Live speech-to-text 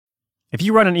If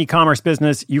you run an e-commerce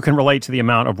business, you can relate to the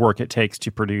amount of work it takes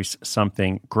to produce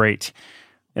something great.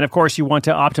 And of course, you want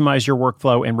to optimize your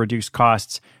workflow and reduce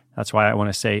costs. That's why I want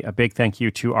to say a big thank you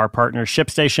to our partner,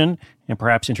 ShipStation, and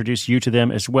perhaps introduce you to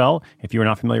them as well. If you're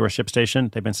not familiar with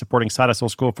ShipStation, they've been supporting Side Hustle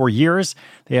School for years.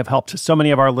 They have helped so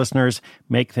many of our listeners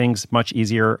make things much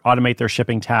easier, automate their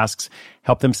shipping tasks,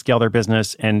 help them scale their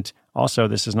business, and also,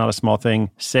 this is not a small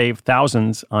thing, save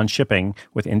thousands on shipping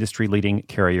with industry-leading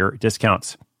carrier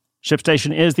discounts.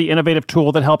 ShipStation is the innovative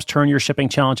tool that helps turn your shipping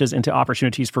challenges into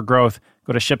opportunities for growth.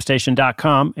 Go to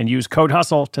ShipStation.com and use code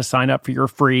HUSTLE to sign up for your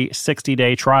free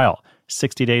 60-day trial.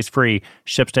 60 days free.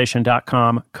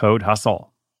 ShipStation.com, code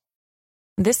HUSTLE.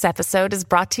 This episode is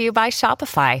brought to you by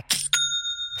Shopify.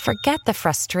 Forget the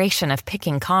frustration of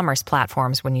picking commerce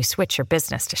platforms when you switch your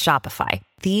business to Shopify,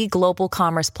 the global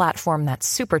commerce platform that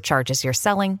supercharges your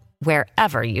selling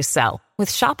wherever you sell. With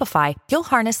Shopify, you'll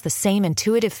harness the same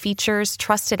intuitive features,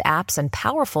 trusted apps, and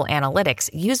powerful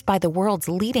analytics used by the world's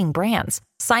leading brands.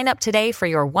 Sign up today for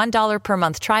your $1 per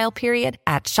month trial period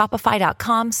at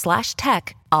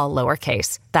shopify.com/tech, all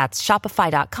lowercase. That's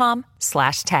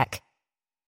shopify.com/tech.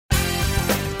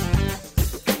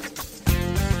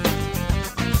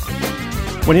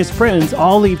 When his friends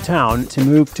all leave town to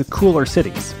move to cooler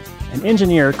cities, an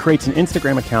engineer creates an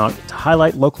Instagram account to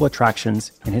highlight local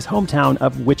attractions in his hometown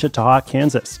of Wichita,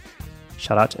 Kansas.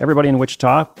 Shout out to everybody in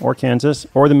Wichita or Kansas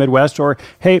or the Midwest or,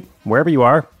 hey, wherever you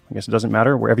are. I guess it doesn't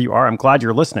matter. Wherever you are, I'm glad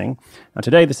you're listening. Now,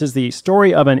 today, this is the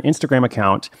story of an Instagram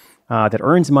account that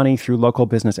earns money through local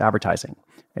business advertising.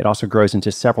 It also grows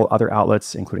into several other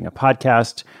outlets, including a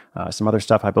podcast, some other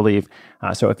stuff, I believe.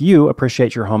 So if you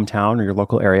appreciate your hometown or your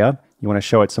local area, you want to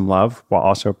show it some love while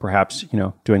also perhaps,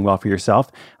 doing well for yourself,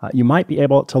 you might be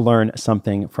able to learn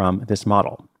something from this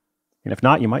model. And if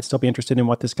not, you might still be interested in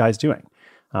what this guy's doing.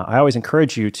 I always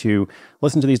encourage you to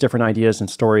listen to these different ideas and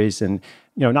stories and,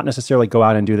 not necessarily go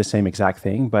out and do the same exact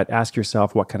thing, but ask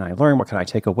yourself, what can I learn? What can I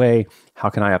take away? How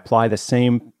can I apply the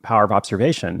same power of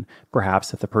observation,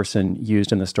 perhaps, that the person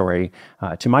used in the story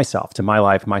to myself, to my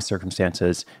life, my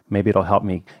circumstances? Maybe it'll help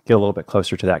me get a little bit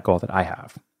closer to that goal that I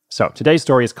have. So today's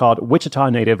story is called Wichita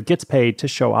Native Gets Paid to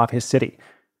Show Off His City.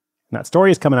 And that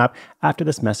story is coming up after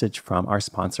this message from our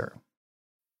sponsor.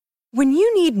 When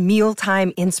you need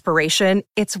mealtime inspiration,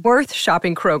 it's worth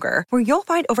shopping Kroger, where you'll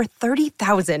find over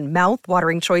 30,000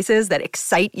 mouth-watering choices that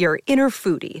excite your inner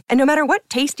foodie. And no matter what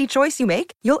tasty choice you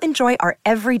make, you'll enjoy our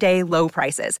everyday low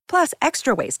prices, plus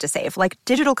extra ways to save, like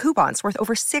digital coupons worth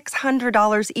over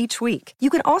 $600 each week. You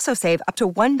can also save up to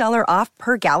 $1 off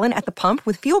per gallon at the pump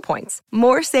with fuel points.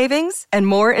 More savings and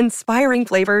more inspiring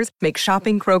flavors make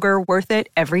shopping Kroger worth it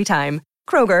every time.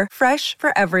 Kroger, fresh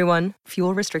for everyone.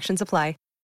 Fuel restrictions apply.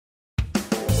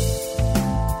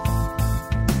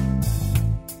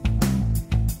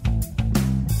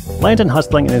 Landon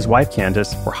Hustling and his wife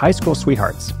Candace were high school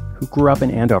sweethearts who grew up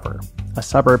in Andover, a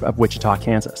suburb of Wichita,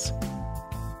 Kansas.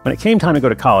 When it came time to go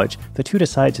to college, the two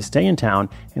decided to stay in town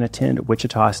and attend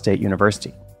Wichita State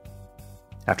University.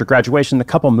 After graduation, the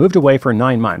couple moved away for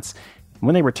 9 months, and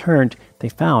when they returned, they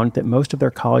found that most of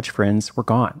their college friends were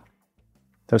gone.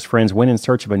 Those friends went in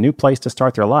search of a new place to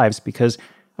start their lives because,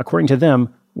 according to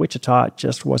them, Wichita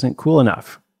just wasn't cool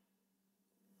enough.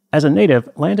 As a native,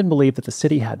 Landon believed that the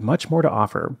city had much more to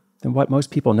offer than what most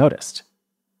people noticed.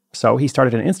 So he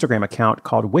started an Instagram account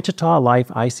called Wichita Life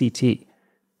ICT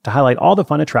to highlight all the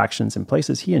fun attractions and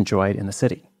places he enjoyed in the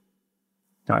city.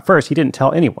 Now, at first, he didn't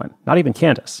tell anyone, not even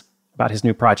Candace, about his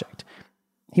new project.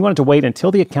 He wanted to wait until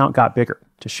the account got bigger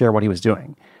to share what he was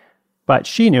doing. But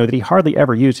she knew that he hardly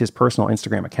ever used his personal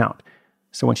Instagram account.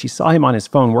 So when she saw him on his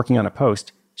phone working on a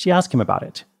post, she asked him about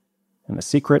it. And the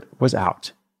secret was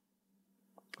out.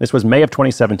 This was May of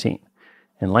 2017,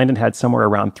 and Landon had somewhere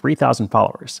around 3,000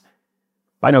 followers.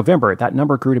 By November, that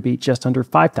number grew to be just under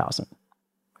 5,000.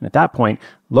 And at that point,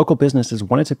 local businesses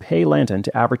wanted to pay Landon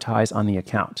to advertise on the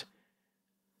account.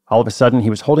 All of a sudden, he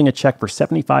was holding a check for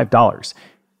 $75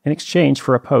 in exchange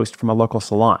for a post from a local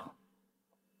salon.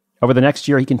 Over the next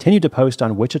year, he continued to post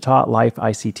on Wichita Life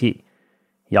ICT.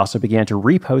 He also began to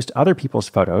repost other people's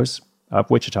photos of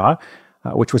Wichita,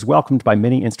 which was welcomed by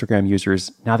many Instagram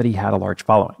users now that he had a large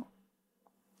following.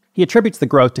 He attributes the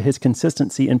growth to his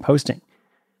consistency in posting.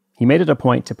 He made it a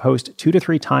point to post 2 to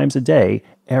 3 times a day,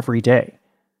 every day.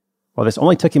 While this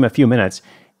only took him a few minutes,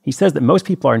 he says that most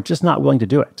people are just not willing to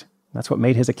do it. That's what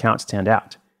made his account stand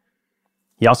out.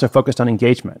 He also focused on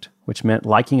engagement, which meant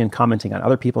liking and commenting on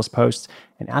other people's posts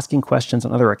and asking questions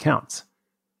on other accounts.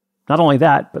 Not only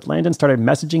that, but Landon started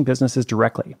messaging businesses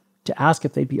directly to ask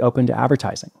if they'd be open to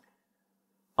advertising.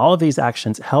 All of these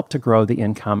actions helped to grow the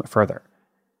income further.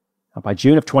 By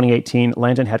June of 2018,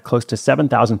 Landon had close to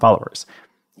 7,000 followers.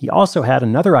 He also had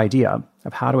another idea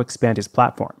of how to expand his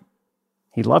platform.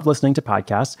 He loved listening to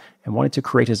podcasts and wanted to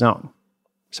create his own.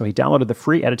 So he downloaded the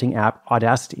free editing app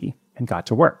Audacity and got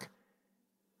to work.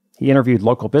 He interviewed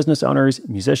local business owners,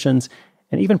 musicians,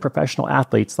 and even professional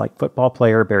athletes like football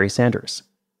player Barry Sanders.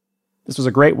 This was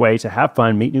a great way to have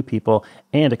fun, meet new people,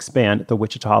 and expand the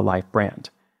Wichita Life brand.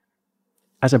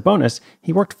 As a bonus,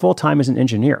 he worked full-time as an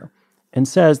engineer and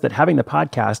says that having the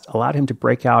podcast allowed him to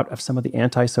break out of some of the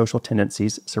antisocial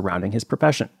tendencies surrounding his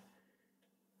profession.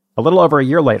 A little over a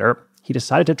year later, he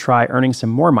decided to try earning some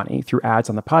more money through ads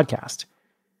on the podcast.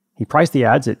 He priced the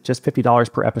ads at just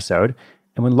 $50 per episode,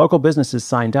 and when local businesses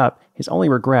signed up, his only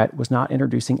regret was not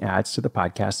introducing ads to the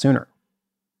podcast sooner.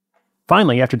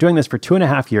 Finally, after doing this for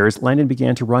 2.5 years, Landon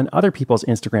began to run other people's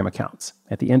Instagram accounts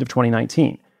at the end of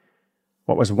 2019.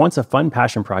 What was once a fun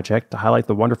passion project to highlight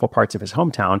the wonderful parts of his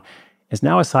hometown is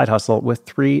now a side hustle with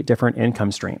 3 different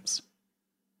income streams.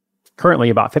 Currently,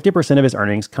 about 50% of his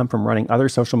earnings come from running other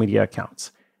social media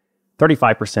accounts.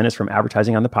 35% is from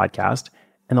advertising on the podcast,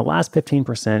 and the last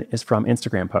 15% is from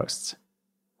Instagram posts.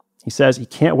 He says he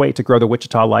can't wait to grow the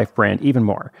Wichita Life brand even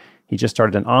more. He just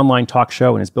started an online talk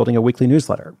show and is building a weekly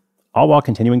newsletter, all while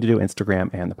continuing to do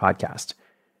Instagram and the podcast.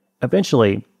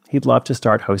 Eventually, he'd love to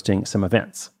start hosting some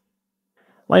events.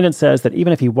 Landon says that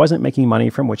even if he wasn't making money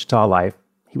from Wichita Life,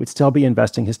 he would still be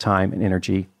investing his time and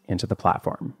energy into the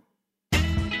platform.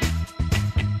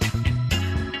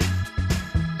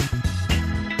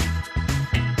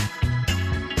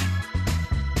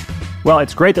 Well,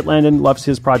 it's great that Landon loves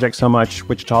his project so much,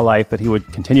 Wichita Life, that he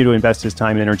would continue to invest his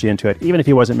time and energy into it, even if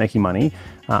he wasn't making money.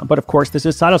 But of course, this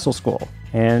is Side Hustle School,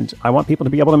 and I want people to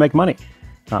be able to make money.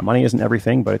 Money isn't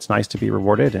everything, but it's nice to be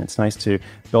rewarded, and it's nice to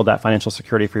build that financial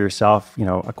security for yourself,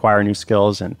 acquire new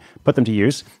skills and put them to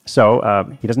use.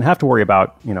 So he doesn't have to worry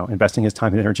about, investing his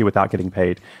time and energy without getting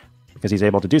paid, because he's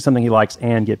able to do something he likes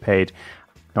and get paid.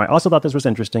 Now, I also thought this was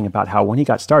interesting about how when he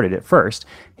got started at first,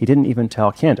 he didn't even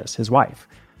tell Candace, his wife.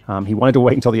 He wanted to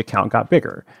wait until the account got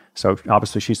bigger. So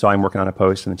obviously she saw him working on a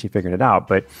post and then she figured it out.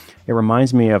 But it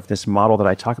reminds me of this model that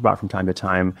I talk about from time to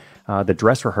time, the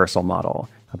dress rehearsal model,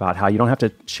 about how you don't have to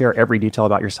share every detail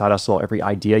about your side hustle, every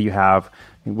idea you have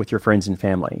with your friends and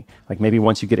family. Like maybe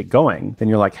once you get it going, then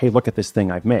you're like, hey, look at this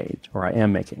thing I've made or I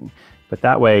am making. But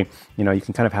that way, you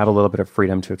can kind of have a little bit of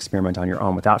freedom to experiment on your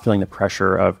own without feeling the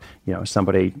pressure of,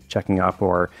 somebody checking up,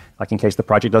 or like in case the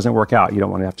project doesn't work out, you don't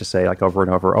want to have to say like over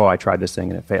and over, oh, I tried this thing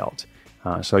and it failed.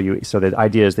 So the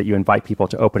idea is that you invite people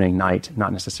to opening night,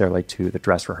 not necessarily to the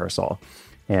dress rehearsal.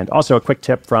 And also a quick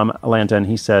tip from Landon.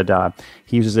 He said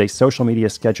he uses a social media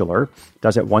scheduler,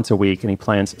 does it once a week, and he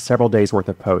plans several days worth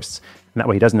of posts. And that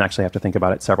way he doesn't actually have to think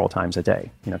about it several times a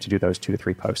day, to do those 2 to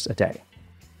 3 posts a day.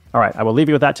 All right, I will leave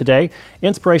you with that today.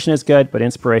 Inspiration is good, but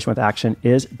inspiration with action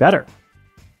is better.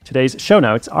 Today's show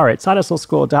notes are at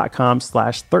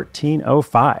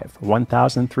sidehustleschool.com/1305,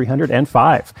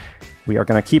 1305. We are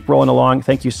going to keep rolling along.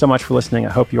 Thank you so much for listening. I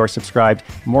hope you are subscribed.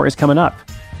 More is coming up.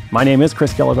 My name is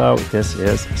Chris Guillebeau. This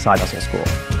is Side Hustle School.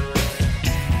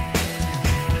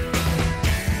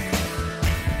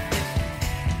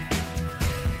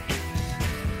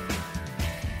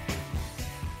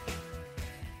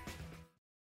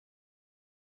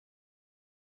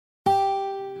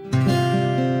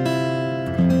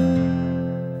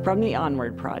 From the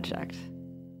Onward Project.